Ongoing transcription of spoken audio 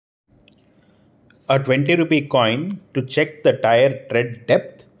A 20 rupee coin to check the tire tread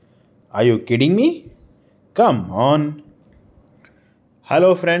depth? Are you kidding me? Come on.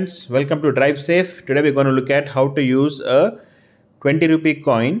 Hello friends, welcome to Drive Safe. Today we're going to look at how to use a 20 rupee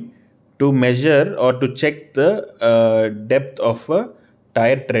coin to measure or to check the depth of a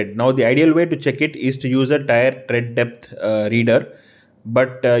tire tread. Now the ideal way to check it is to use a tire tread depth reader.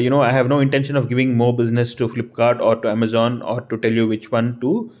 But I have no intention of giving more business to Flipkart or to Amazon or to tell you which one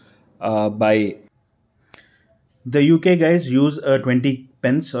to buy. The UK guys use a 20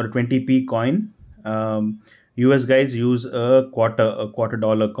 pence or 20p coin. US guys use a quarter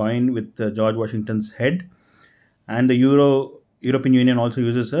dollar coin with George Washington's head, and the European Union also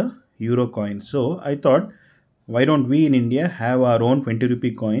uses a euro coin. So I thought, why don't we in India have our own 20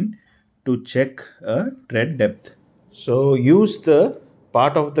 rupee coin to check a tread depth? So use the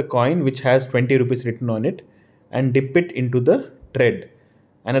part of the coin which has 20 rupees written on it and dip it into the tread.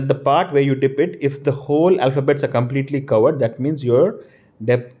 And at the part where you dip it, if the whole alphabets are completely covered, that means your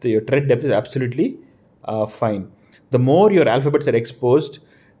tread depth is absolutely fine. The more your alphabets are exposed,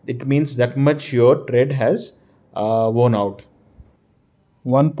 it means that much your tread has worn out.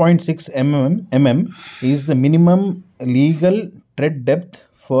 1.6 mm is the minimum legal tread depth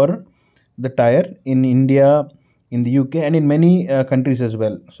for the tire in India, in the UK, and in many countries as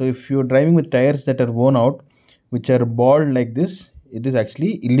well. So if you're driving with tires that are worn out, which are bald like this, it is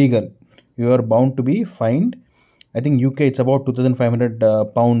actually illegal. You are bound to be fined. I think UK it's about 2,500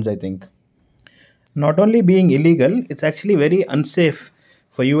 pounds, I think. Not only being illegal, it's actually very unsafe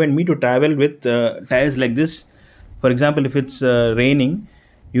for you and me to travel with tires like this. For example, if it's raining,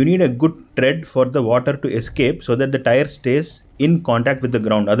 you need a good tread for the water to escape so that the tire stays in contact with the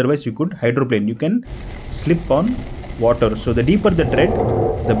ground. Otherwise, you could hydroplane. You can slip on water. So the deeper the tread,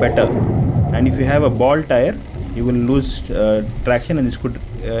 the better. And if you have a bald tire, you will lose traction, and this could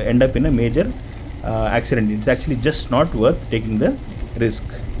end up in a major accident. It's actually just not worth taking the risk.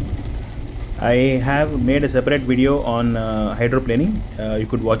 I have made a separate video on hydroplaning. You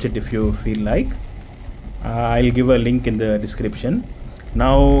could watch it if you feel like. I'll give a link in the description.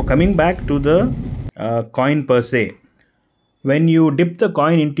 Now coming back to the coin per se. When you dip the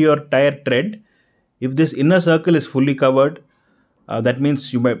coin into your tire tread, if this inner circle is fully covered, that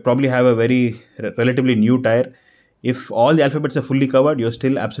means you might probably have a very relatively new tire. If all the alphabets are fully covered, you're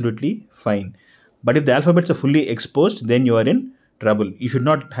still absolutely fine. But if the alphabets are fully exposed, then you are in trouble. You should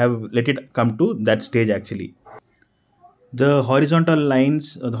not have let it come to that stage actually. The horizontal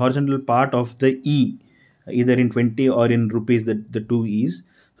lines, the horizontal part of the E, either in 20 or in rupees, the two E's.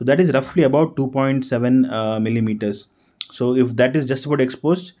 So that is roughly about 2.7 millimeters. So if that is just about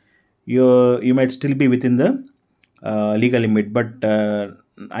exposed, you might still be within the legal limit. But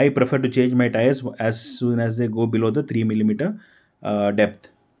I prefer to change my tires as soon as they go below the 3 millimeter depth.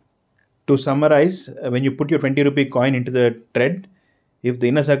 To summarize, when you put your 20 rupee coin into the tread, if the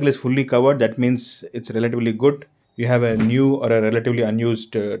inner circle is fully covered, that means it's relatively good. You have a new or a relatively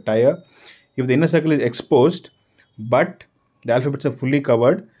unused tire. If the inner circle is exposed, but the alphabets are fully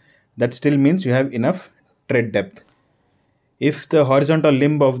covered, that still means you have enough tread depth. If the horizontal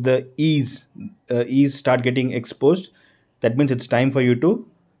limb of the E's start getting exposed, that means it's time for you to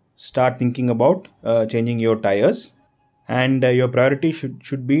start thinking about changing your tires. And your priority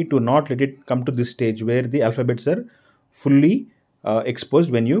should be to not let it come to this stage where the alphabets are fully exposed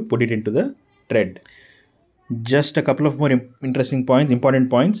when you put it into the tread. Just a couple of more important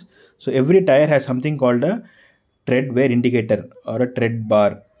points. So every tire has something called a tread wear indicator or a tread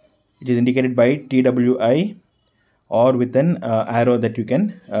bar. It is indicated by TWI or with an arrow that you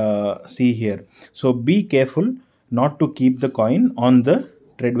can see here. So be careful not to keep the coin on the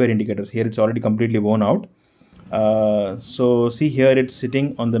tread wear indicators. Here it's already completely worn out. So see here, it's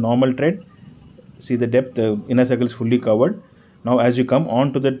sitting on the normal tread. See the depth, the inner circle is fully covered. Now as you come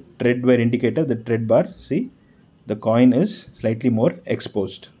on to the tread wear indicator, the tread bar, see the coin is slightly more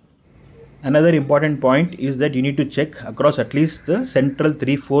exposed. Another important point is that you need to check across at least the central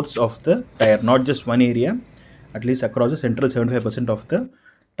 3/4 of the tire, not just one area, at least across the central 75% of the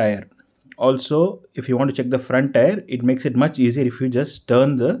tire. Also, if you want to check the front tire, it makes it much easier if you just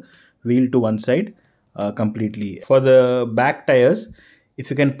turn the wheel to one side completely. For the back tires, if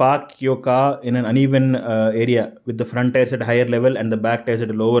you can park your car in an uneven area with the front tires at a higher level and the back tires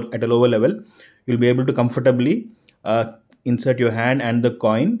at a lower level, you'll be able to comfortably insert your hand and the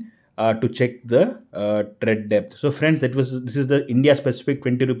coin to check the tread depth. So friends, this is the India specific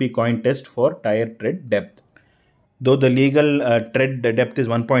 20 rupee coin test for tire tread depth. Though the legal tread depth is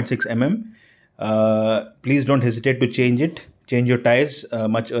 1.6 mm, please don't hesitate to change it. Change your tires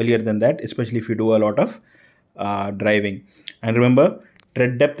much earlier than that, especially if you do a lot of driving. And remember,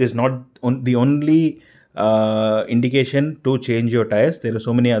 tread depth is not the only indication to change your tires. There are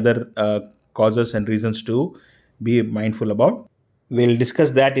so many other causes and reasons to be mindful about. We'll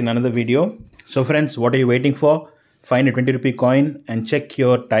discuss that in another video. So friends, what are you waiting for? Find a 20 rupee coin and check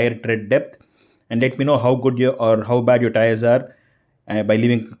your tire tread depth, and let me know how good or how bad your tires are by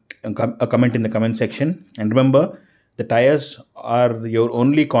leaving a comment in the comment section. And remember, the tires are your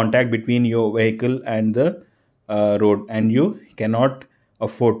only contact between your vehicle and the road, and you cannot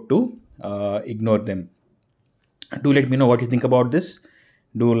afford to ignore them. Do let me know what you think about this.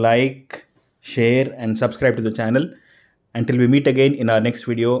 Do like, share and subscribe to the channel. Until we meet again in our next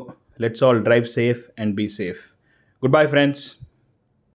video, let's all drive safe and be safe. Goodbye friends.